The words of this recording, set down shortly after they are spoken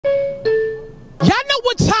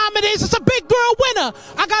winner.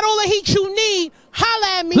 I got all the heat you need.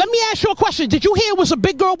 Holla at me. Let me ask you a question. Did you hear it was a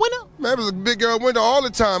big girl winner? Man, it was a big girl winner all the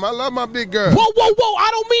time. I love my big girl. Whoa, whoa, whoa. I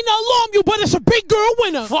don't mean to alarm you, but it's a big girl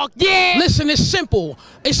winner. Fuck yeah. Listen, it's simple.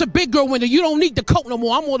 It's a big girl winner. You don't need the coat no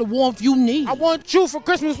more. I'm on the warmth you need. I want you for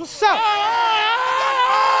Christmas. What's up?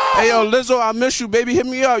 Hey, yo, Lizzo, I miss you, baby. Hit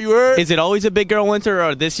me up, you heard? Is it always a big girl winter,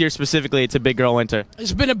 or this year specifically it's a big girl winter?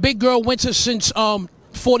 It's been a big girl winter since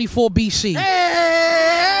 44 BC.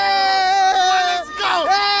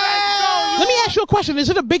 Let me ask you a question. Is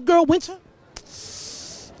it a big girl winter?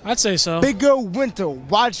 I'd say so. Big girl winter,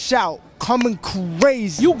 watch out, coming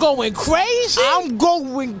crazy. You going crazy? I'm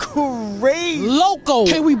going crazy. Loco.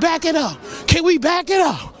 Can we back it up? Can we back it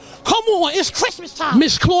up? Come on, it's Christmas time.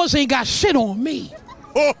 Miss Claus ain't got shit on me.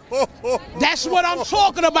 That's what I'm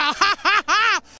talking about. Ha ha ha.